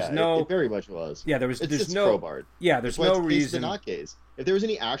just like it very much was. Yeah, there's no crowbarred. Yeah, there's no reason. The not gays. If there was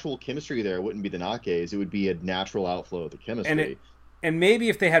any actual chemistry there, it wouldn't be the not gays. It would be a natural outflow of the chemistry. And maybe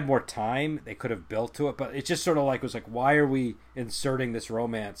if they had more time, they could have built to it. But it just sort of like was like, why are we inserting this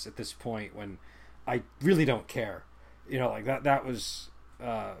romance at this point when I really don't care? You know, like that was.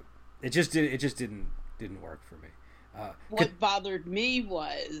 It just didn't work for me. What bothered me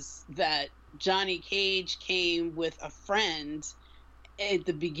was that Johnny Cage came with a friend, at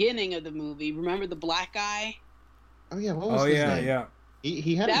the beginning of the movie. Remember the black guy? Oh yeah, what was his name? Yeah.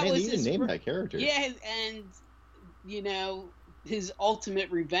 He had That a name. was He didn't his name that character. Yeah, and you know, his ultimate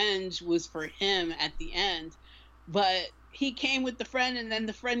revenge was for him at the end, but he came with the friend, and then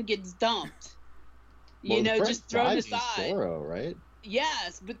the friend gets dumped. Well, You the know, friend just thrown died in aside. Zorro, right?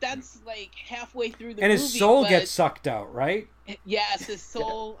 Yes, but that's like halfway through the And movie. his soul but- gets sucked out, right? Yes, his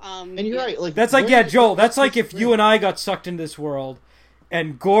soul. And you're yes. right. Like That's like, where yeah, did- Joel, that's like where's if the you and I got sucked into this world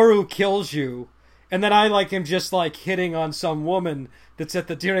and Goru kills you, and then I like am just like hitting on some woman that's at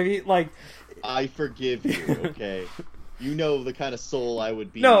the, do you know what I mean? Like, I forgive you. Okay, you know the kind of soul I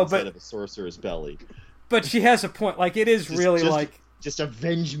would be No, instead but- of a sorcerer's belly. but she has a point. Like, it is really like, just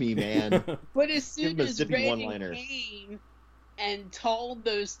avenge me, man. But as Give soon him a as zippy Raiden one-liner. came and told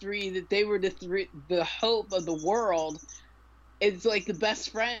those three that they were the hope of the world, it's like the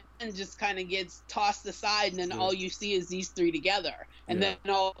best friend just kind of gets tossed aside, and then all you see is these three together. And Yeah.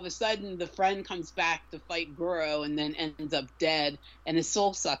 then all of a sudden, the friend comes back to fight Goro, and then ends up dead, and his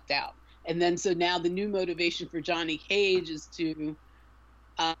soul sucked out. And then so now the new motivation for Johnny Cage is to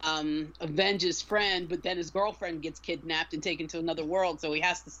avenge his friend, but then his girlfriend gets kidnapped and taken to another world, so he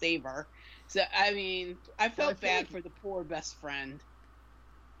has to save her. So I mean, I felt feel bad like- for the poor best friend.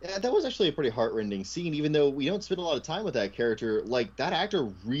 Yeah, that was actually a pretty heartrending scene, even though we don't spend a lot of time with that character. Like, that actor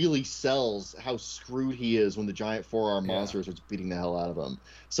really sells how screwed he is when the giant four-arm Yeah. monster starts beating the hell out of him.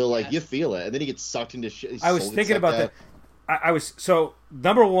 So, like, Yes. you feel it. And then he gets sucked into shit. his I was soul gets thinking sucked about out. that. I was, so,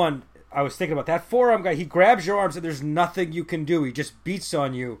 number one, I was thinking about that forearm guy. He grabs your arms and there's nothing you can do. He just beats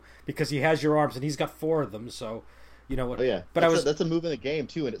on you because he has your arms and he's got four of them. So, you know what? Oh, yeah. But That's a move in the game,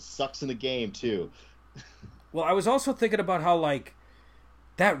 too, and it sucks in the game, too. Well, I was also thinking about how, like,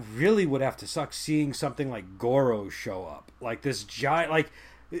 that really would have to suck seeing something like Goro show up. Like, this giant, like,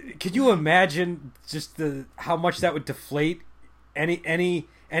 could you imagine just how much that would deflate any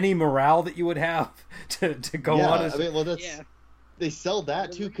morale that you would have to go yeah, on as... I mean, well, that's... Yeah. They sell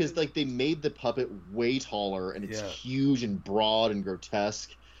that, too, because, like, they made the puppet way taller, and it's huge and broad and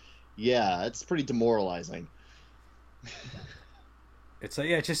grotesque. Yeah, it's pretty demoralizing. It's like,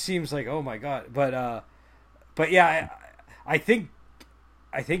 yeah, it just seems like, oh my god. But yeah, I think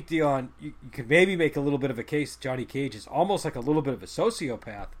Dion, you could maybe make a little bit of a case. Johnny Cage is almost like a little bit of a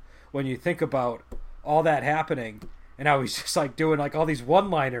sociopath when you think about all that happening, and how he's just like doing like all these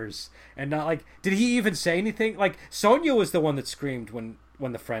one-liners, and not like, did he even say anything? Like, Sonya was the one that screamed when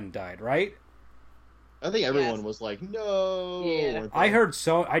the friend died, right? I think everyone Yes. was like, no. Yeah. weren't I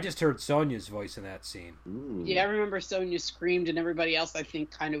they? just heard Sonya's voice in that scene. Ooh. Yeah, I remember Sonya screamed, and everybody else I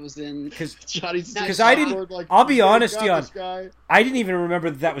think kind of was in. Because Johnny's Because I didn't- like, I'll be "You honest, got Dion. this guy." I didn't even remember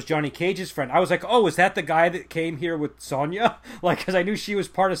that was Johnny Cage's friend. I was like, oh, is that the guy that came here with Sonya? Like, because I knew she was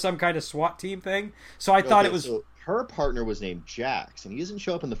part of some kind of SWAT team thing. So I thought Okay, it was... so her partner was named Jax, and he doesn't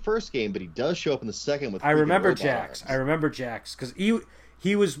show up in the first game, but he does show up in the second with I freaking remember robot Jax. arms. I remember Jax. Because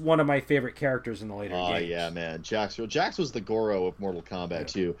he was one of my favorite characters in the later Oh, games. yeah, man. Jax was the Goro of Mortal Kombat,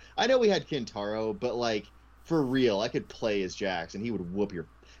 too. I know we had Kintaro, but, like, for real, I could play as Jax, and he would whoop your...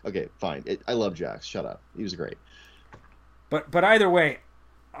 Okay, fine. I love Jax. Shut up. He was great. But either way,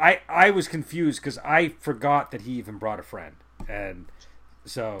 I was confused because I forgot that he even brought a friend. And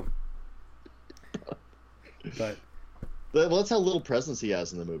so... But... Well, that's how little presence he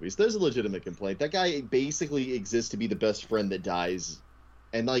has in the movies. There's a legitimate complaint. That guy basically exists to be the best friend that dies.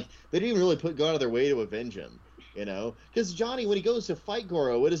 And, like, they didn't even really go out of their way to avenge him, you know? Because Johnny, when he goes to fight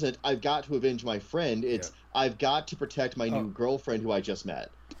Goro, it isn't, I've got to avenge my friend. It's, I've got to protect my new girlfriend who I just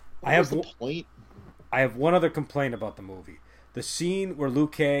met. What's the point? I have one other complaint about the movie. The scene where Liu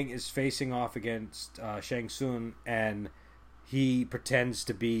Kang is facing off against Shang Tsung, and he pretends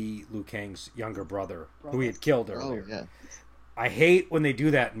to be Liu Kang's younger brother, who he had killed earlier. Oh, yeah. I hate when they do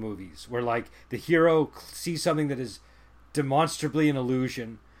that in movies, where like the hero sees something that is demonstrably an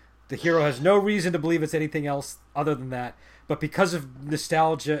illusion. The hero has no reason to believe it's anything else other than that, but because of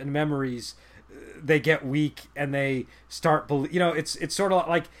nostalgia and memories, they get weak and they start. It's sort of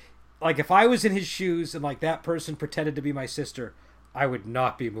like if I was in his shoes and like that person pretended to be my sister, I would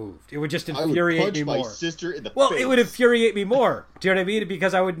not be moved. It would just infuriate I would punch me my more. sister in the Well, face. it would infuriate me more. Do you know what I mean?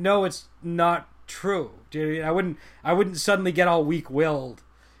 Because I would know it's not true. Do you know what I mean? I wouldn't suddenly get all weak-willed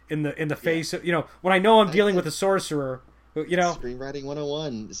in the face of, when I know I'm dealing with a sorcerer, Screenwriting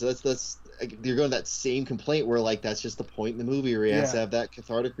 101. So that's you're going to that same complaint where like that's just the point in the movie where he has to have that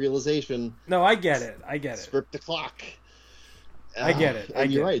cathartic realization. No, I get it. Script the clock. I get it.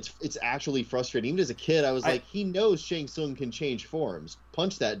 And you're right. It's actually frustrating. Even as a kid, I was like, he knows Shang Tsung can change forms.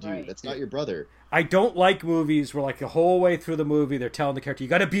 Punch that dude. Right. That's not your brother. I don't like movies where like the whole way through the movie they're telling the character, you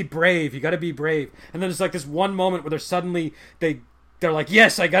gotta be brave, and then there's like this one moment where they're suddenly they they're like,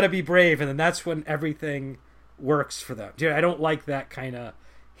 yes, I gotta be brave, and then that's when everything works for them. Dude, I don't like that kind of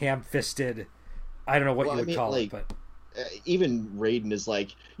ham-fisted. I don't know what you would call it, but even Raiden is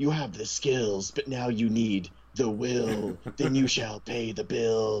like, you have the skills, but now you need the will. Then you shall pay the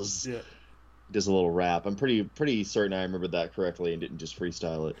bills. Yeah. Does a little rap. I'm pretty certain I remembered that correctly and didn't just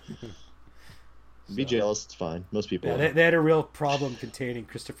freestyle it. Be jealous, it's fine. Most people. Yeah, they had a real problem containing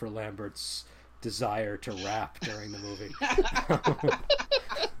Christopher Lambert's desire to rap during the movie.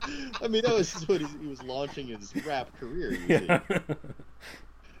 I mean, that was what he was launching his rap career. See.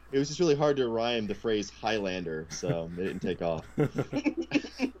 It was just really hard to rhyme the phrase Highlander, so it didn't take off.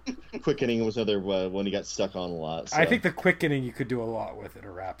 Quickening was another one he got stuck on a lot. So. I think the quickening you could do a lot with in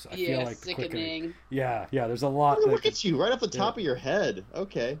a rap. I feel like the quickening. Yeah, there's a lot. Oh, look at you, right off the top of your head.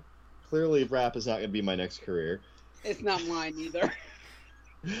 Okay. Clearly, rap is not going to be my next career. It's not mine either.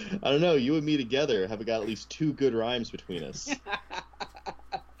 I don't know. You and me together have got at least 2 good rhymes between us.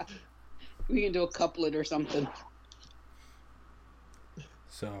 We can do a couplet or something.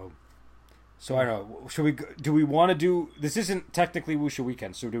 So I don't know. Do we want to do? This isn't technically Wuxia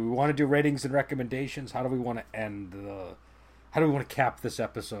Weekend. So do we want to do ratings and recommendations? How do we want to end the? How do we want to cap this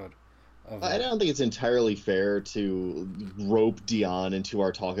episode? I don't think it's entirely fair to rope Dion into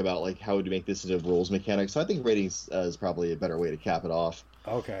our talk about like how to make this into rules mechanics. So I think ratings is probably a better way to cap it off.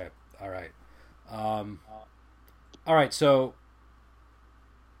 Okay. All right. All right. So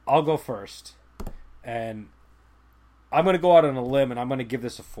I'll go first, and I'm going to go out on a limb, and I'm going to give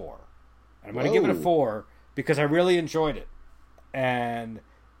this a 4. And I'm going to give it a 4 because I really enjoyed it, and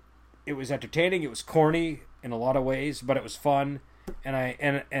it was entertaining. It was corny in a lot of ways, but it was fun.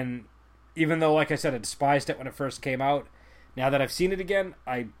 And even though, like I said, I despised it when it first came out, now that I've seen it again,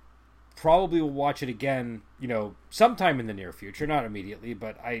 I probably will watch it again, sometime in the near future, not immediately,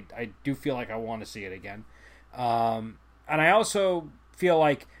 but I do feel like I want to see it again. And I also feel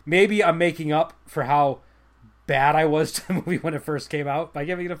like maybe I'm making up for how bad I was to the movie when it first came out by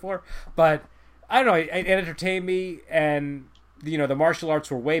giving it a 4, but I don't know, it entertained me, and the martial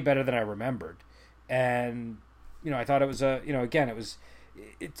arts were way better than I remembered, and I thought it was again, it was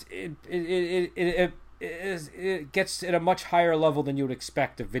it gets at a much higher level than you would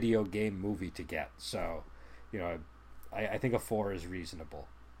expect a video game movie to get. So I think a 4 is reasonable.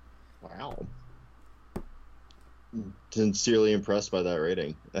 Wow. Sincerely impressed by that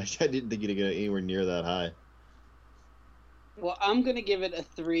rating. I didn't think you'd get anywhere near that high. Well, I'm going to give it a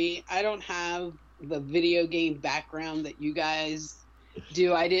 3. I don't have the video game background that you guys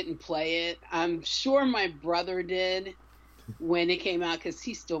do. I didn't play it. I'm sure my brother did when it came out because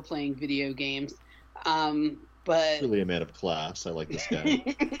he's still playing video games. But really a man of class. I like this guy.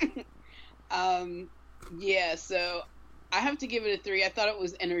 Yeah, so I have to give it a 3. I thought it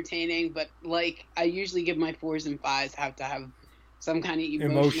was entertaining, but like I usually give my 4s and 5s, have to have some kind of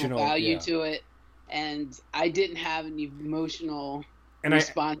emotional value to it. And I didn't have an emotional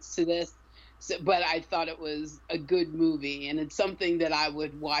response to this. So, but I thought it was a good movie, and it's something that I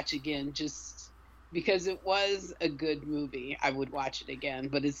would watch again just because it was a good movie. I would watch it again,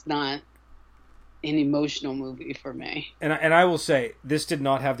 but it's not an emotional movie for me. And I will say, this did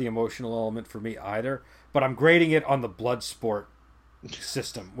not have the emotional element for me either, but I'm grading it on the Bloodsport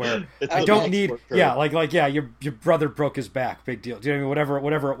system where I don't need your brother broke his back, big deal. Do you know what I mean?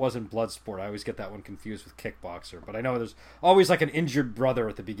 Whatever it was in Bloodsport, I always get that one confused with Kickboxer, but I know there's always like an injured brother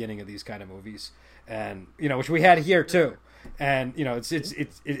at the beginning of these kind of movies, and which we had here too, and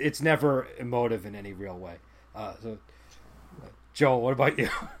it's never emotive in any real way. So Joel, what about you?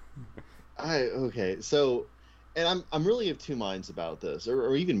 So and I'm really of two minds about this,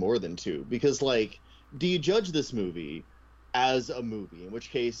 or even more than two, because like, do you judge this movie as a movie, in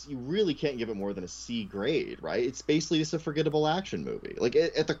which case you really can't give it more than a C grade, right? It's basically just a forgettable action movie. Like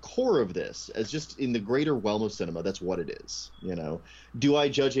at the core of this, as just in the greater realm of cinema, that's what it is. Do I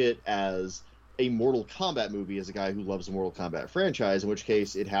judge it as a Mortal Kombat movie as a guy who loves the Mortal Kombat franchise, in which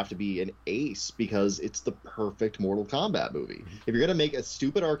case it'd have to be an ace because it's the perfect Mortal Kombat movie. If you're gonna make a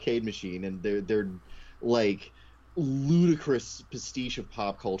stupid arcade machine and they're like ludicrous pastiche of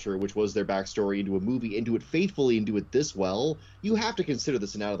pop culture, which was their backstory, into a movie, and do it faithfully and do it this well, you have to consider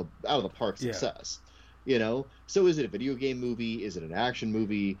this an out of the park success. So is it a video game movie? Is it an action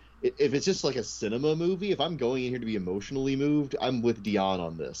movie? If it's just like a cinema movie, if I'm going in here to be emotionally moved, I'm with Dion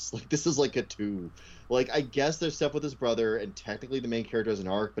on this. Like, this is like a 2. Like, I guess there's stuff with his brother, and technically the main character has an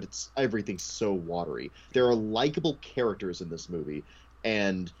arc, but everything's so watery. There are likable characters in this movie,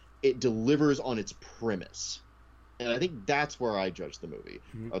 and it delivers on its premise. And I think that's where I judge the movie.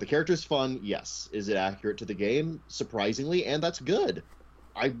 Mm-hmm. Are the characters fun? Yes. Is it accurate to the game? Surprisingly, and that's good.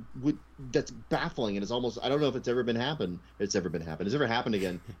 I would that's baffling, and it's almost I don't know if it's ever happened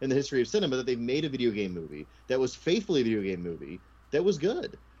again in the history of cinema that they've made a video game movie that was faithfully a video game movie that was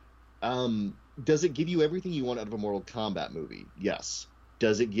good. Does it give you everything you want out of a Mortal Kombat movie? Yes.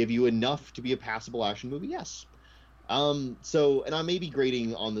 Does it give you enough to be a passable action movie? Yes. So, and I may be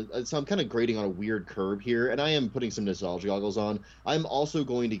grading so I'm kind of grading on a weird curve here, and I am putting some nostalgia goggles on. I'm also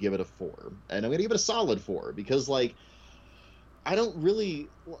going to give it a 4, and I'm going to give it a solid 4, because, like, I don't really,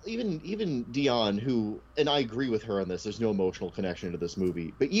 even Dion, who, and I agree with her on this, there's no emotional connection to this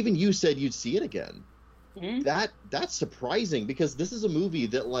movie, but even you said you'd see it again. Mm-hmm. That's surprising, because this is a movie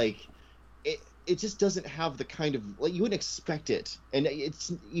that, like, it just doesn't have the kind of, like, you wouldn't expect it, and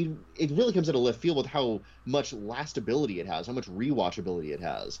it really comes out of left field with how much lastability it has, how much rewatchability it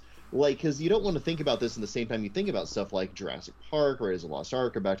has. Like, because you don't want to think about this in the same time you think about stuff like Jurassic Park, Raiders of the Lost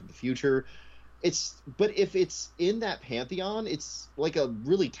Ark, or Back to the Future. But if it's in that pantheon, it's like a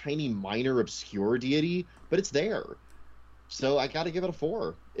really tiny, minor, obscure deity, but it's there. So I got to give it a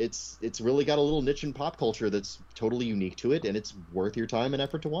 4. It's really got a little niche in pop culture that's totally unique to it, and it's worth your time and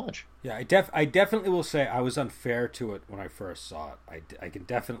effort to watch. Yeah, I definitely will say I was unfair to it when I first saw it. I can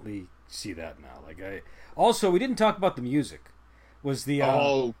definitely see that now. Like, also, we didn't talk about the music. Was the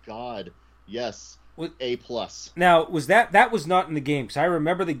oh God, yes, A+. Now, was that was not in the game, because I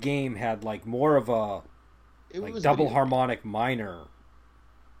remember the game had, like, more of a double harmonic minor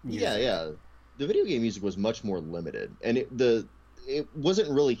music. Yeah. The video game music was much more limited, and it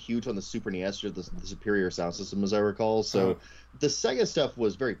wasn't really huge on the Super NES or the superior sound system, as I recall. So the Sega stuff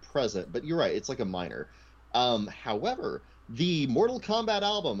was very present, but you're right, it's like a minor. However, the Mortal Kombat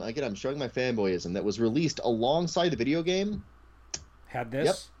album, again, I'm showing my fanboyism, that was released alongside the video game, had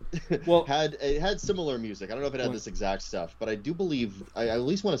this. Yep. Well, it had similar music. I don't know if it had this exact stuff, but I do believe I at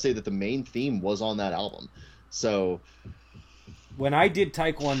least want to say that the main theme was on that album. So when I did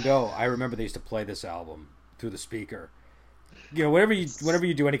Taekwondo, I remember they used to play this album through the speaker. You know, whenever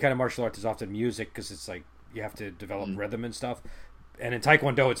you do any kind of martial arts, there's often music, because it's like you have to develop rhythm and stuff. And in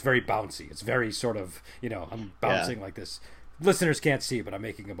Taekwondo, it's very bouncy. It's very sort of, you know, I'm bouncing like this. Listeners can't see, but I'm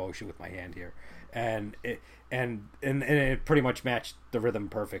making a motion with my hand here, and it pretty much matched the rhythm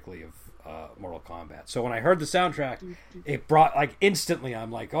perfectly of Mortal Kombat. So when I heard the soundtrack, it brought, like, instantly,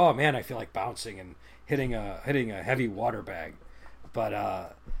 I'm like, oh man, I feel like bouncing and hitting a heavy water bag. But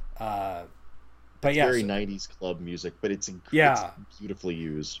yeah, very 90s club music, but it's beautifully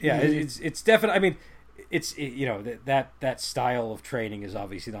used. Yeah, it's definitely. I mean, you know, that style of training is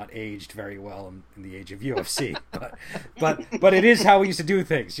obviously not aged very well in the age of UFC, but it is how we used to do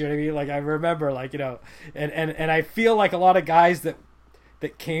things. You know what I mean? Like, I remember, like, you know, and I feel like a lot of guys that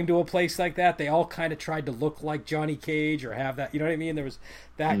came to a place like that, they all kind of tried to look like Johnny Cage or have that. You know what I mean? There was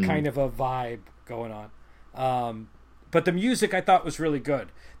that kind of a vibe going on. But the music I thought was really good.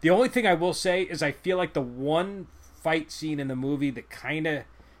 The only thing I will say is I feel like the one fight scene in the movie that kind of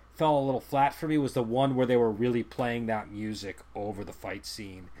fell a little flat for me was the one where they were really playing that music over the fight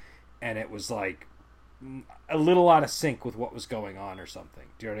scene, and it was like a little out of sync with what was going on or something.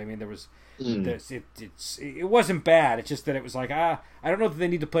 Do you know what I mean? There was it wasn't bad. It's just that it was like, I don't know that they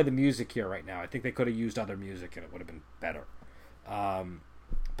need to play the music here right now. I think they could have used other music and it would have been better.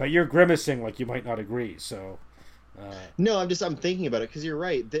 But you're grimacing like you might not agree, so no, I'm thinking about it, because you're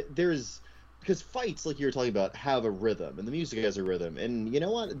right. Because fights, like you were talking about, have a rhythm, and the music has a rhythm, and you know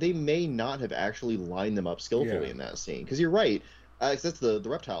what? They may not have actually lined them up skillfully in that scene. Because you're right. Cause that's the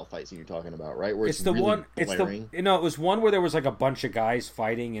reptile fight scene you're talking about, right? Where it's the really one. Blaring. It was one where there was like a bunch of guys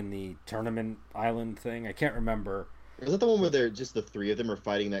fighting in the tournament island thing. I can't remember. Is that the one where they're just the three of them are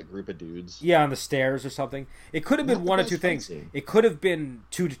fighting that group of dudes? Yeah, on the stairs or something. It could have been one of two things. It could have been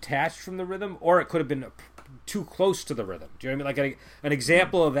too detached from the rhythm, or it could have been too close to the rhythm. Do you know what I mean? Like an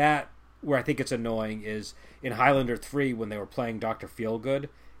example of that where I think it's annoying is in Highlander 3 when they were playing Dr. Feelgood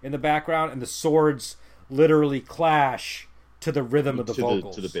in the background, and the swords literally clash to the rhythm of the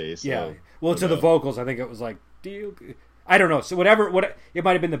vocals. To the bass. Yeah. The vocals, I think it was like, I don't know. So it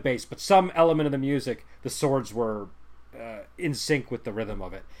might have been the bass, but some element of the music, the swords were in sync with the rhythm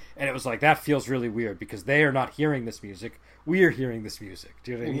of it. And it was like, that feels really weird, because they are not hearing this music. We're hearing this music.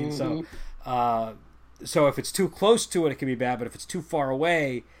 Do you know what I mean? So, so if it's too close to it, it can be bad, but if it's too far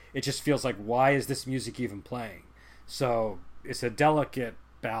away, it just feels like, why is this music even playing? So it's a delicate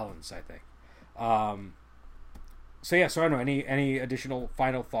balance, I think. So I don't know, any additional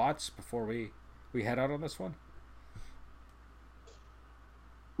final thoughts before we head out on this one?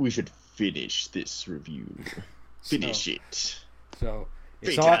 We should finish this review. Finish it. So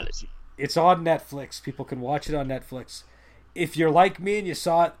it's on Netflix. People can watch it on Netflix. If you're like me and you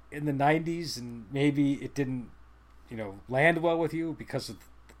saw it in the 90s and maybe it didn't land well with you because of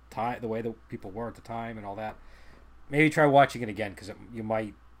the way that people were at the time and all that, maybe try watching it again because you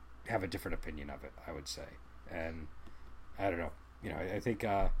might have a different opinion of it, I would say. And I don't know. I think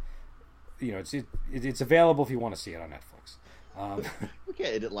it's available if you want to see it on Netflix.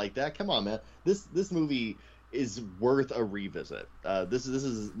 Okay, I didn't like that. Come on, man. This movie is worth a revisit. This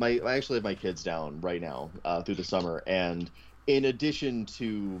is I actually have my kids down right now through the summer, and in addition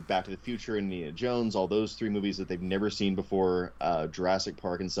to Back to the Future and Indiana Jones, all those 3 movies that they've never seen before, Jurassic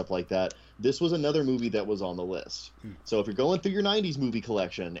Park and stuff like that, this was another movie that was on the list. So if you're going through your 90s movie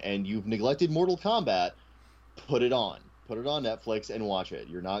collection and you've neglected Mortal Kombat, put it on. Put it on Netflix and watch it.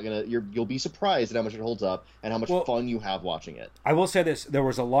 You'll be surprised at how much it holds up and how much fun you have watching it. I will say this: there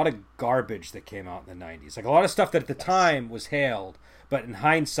was a lot of garbage that came out in the '90s, like a lot of stuff that at the time was hailed, but in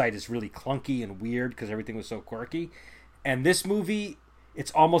hindsight is really clunky and weird because everything was so quirky. And this movie,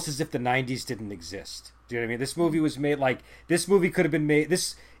 it's almost as if the '90s didn't exist. Do you know what I mean? This movie was made this movie could have been made.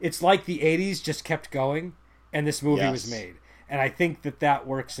 It's like the '80s just kept going, and this movie was made. And I think that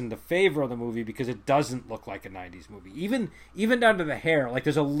works in the favor of the movie because it doesn't look like a 90s movie. Even down to the hair. Like,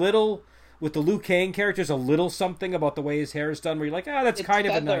 there's a little... With the Liu Kang character, there's a little something about the way his hair is done where you're like, that's kind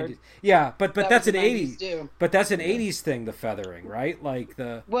of a 90s... Yeah, but that's an 80s... Too. But that's an 80s thing, the feathering, right? Like,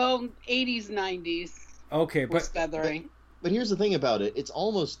 the... Well, 80s, 90s. Okay, but... feathering. But here's the thing about it. It's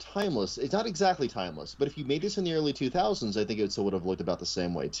almost timeless. It's not exactly timeless, but if you made this in the early 2000s, I think it still would have looked about the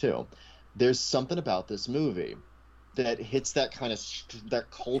same way, too. There's something about this movie that hits that kind of that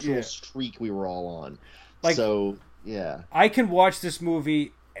cultural streak we were all on. Like, so, yeah. I can watch this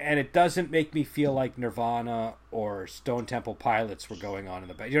movie and it doesn't make me feel like Nirvana or Stone Temple Pilots were going on in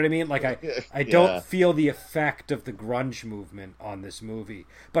the back. You know what I mean? Like, I don't feel the effect of the grunge movement on this movie.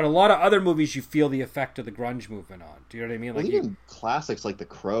 But a lot of other movies you feel the effect of the grunge movement on. Do you know what I mean? Like, even classics like The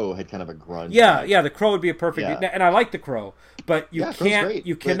Crow had kind of a grunge. Yeah, The Crow would be a perfect... And I like The Crow, but you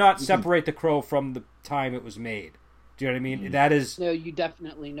cannot separate The Crow from the time it was made. Do you know what I mean? That is... No, you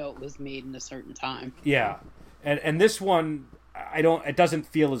definitely know it was made in a certain time. Yeah. And this one, it doesn't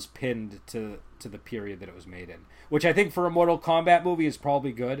feel as pinned to the period that it was made in. Which I think for a Mortal Kombat movie is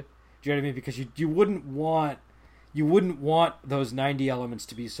probably good. Do you know what I mean? Because you wouldn't want those 90 elements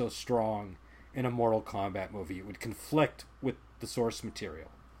to be so strong in a Mortal Kombat movie. It would conflict with the source material.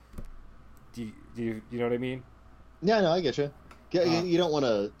 Do you know what I mean? Yeah, no, I get you. You don't want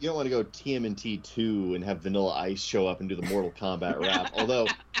to go TMNT 2 and have Vanilla Ice show up and do the Mortal Kombat rap. Although,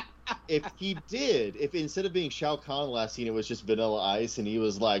 if instead of being Shao Kahn last scene, it was just Vanilla Ice and he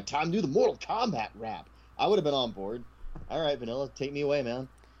was like, "Time to do the Mortal Kombat rap," I would have been on board. All right, Vanilla, take me away, man.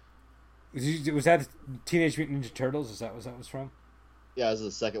 Was that Teenage Mutant Ninja Turtles? Is that what that was from? Yeah, this is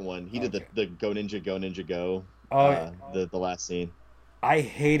the second one. He did the Go Ninja Go Ninja Go. The last scene. I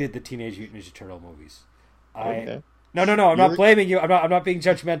hated the Teenage Mutant Ninja Turtle movies. Okay. No. I'm not blaming you. I'm not being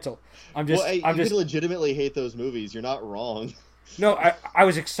judgmental. I'm just. You could legitimately hate those movies. You're not wrong. No, I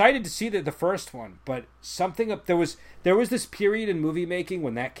was excited to see the first one, but there was this period in movie making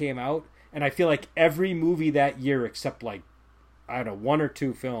when that came out, and I feel like every movie that year, except like, I don't know, 1 or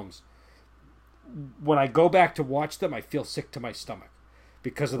 2 films, when I go back to watch them, I feel sick to my stomach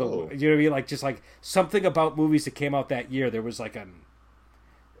because of you know what I mean? Like, just like something about movies that came out that year, there was like an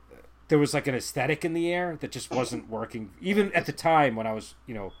aesthetic in the air that just wasn't working. Even at the time when I was,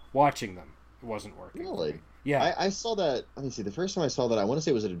 watching them, it wasn't working. Really? Yeah. I saw that, let me see, the first time I saw that, I want to say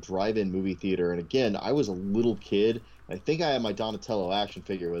it was at a drive-in movie theater. And again, I was a little kid. I think I had my Donatello action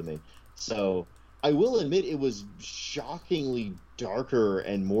figure with me. So I will admit it was shockingly darker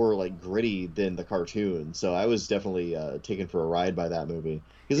and more like gritty than the cartoon. So I was definitely taken for a ride by that movie.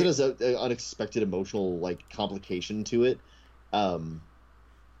 Because it has an unexpected emotional like complication to it. I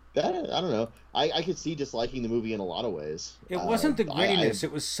don't know. I could see disliking the movie in a lot of ways. It wasn't the grittiness.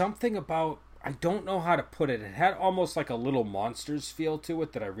 It was something about, I don't know how to put it. It had almost like a Little Monsters feel to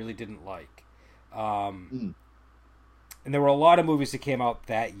it that I really didn't like. And there were a lot of movies that came out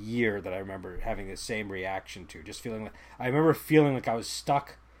that year that I remember having the same reaction to. I remember feeling like I was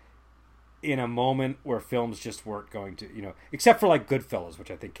stuck in a moment where films just weren't going to, except for like Goodfellas,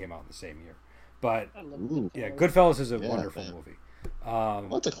 which I think came out in the same year. But yeah, Goodfellas is a wonderful movie.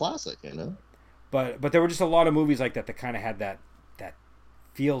 Well, it's a classic, But there were just a lot of movies like that kind of had that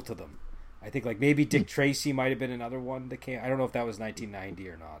feel to them. I think like maybe Dick Tracy might have been another one that came. I don't know if that was 1990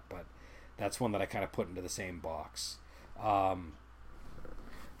 or not, but that's one that I kind of put into the same box. But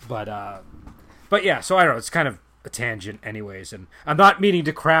yeah, so I don't know. It's kind of a tangent, anyways, and I'm not meaning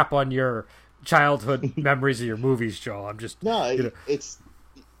to crap on your childhood memories of your movies, Joel. I'm just it's.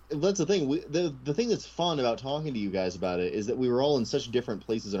 That's the thing. The thing that's fun about talking to you guys about it is that we were all in such different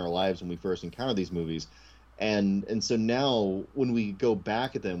places in our lives when we first encountered these movies. And so now when we go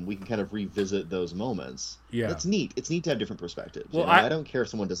back at them, we can kind of revisit those moments. Yeah, that's neat. It's neat to have different perspectives. Well, I don't care if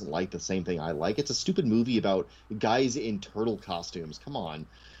someone doesn't like the same thing I like. It's a stupid movie about guys in turtle costumes. Come on.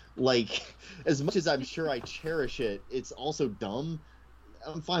 Like, as much as I'm sure I cherish it, it's also dumb.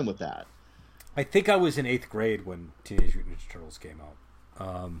 I'm fine with that. I think I was in 8th grade when Teenage Mutant Ninja Turtles came out.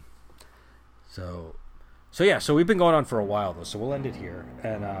 So we've been going on for a while, though, so we'll end it here.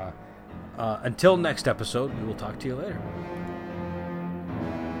 And until next episode, we will talk to you later.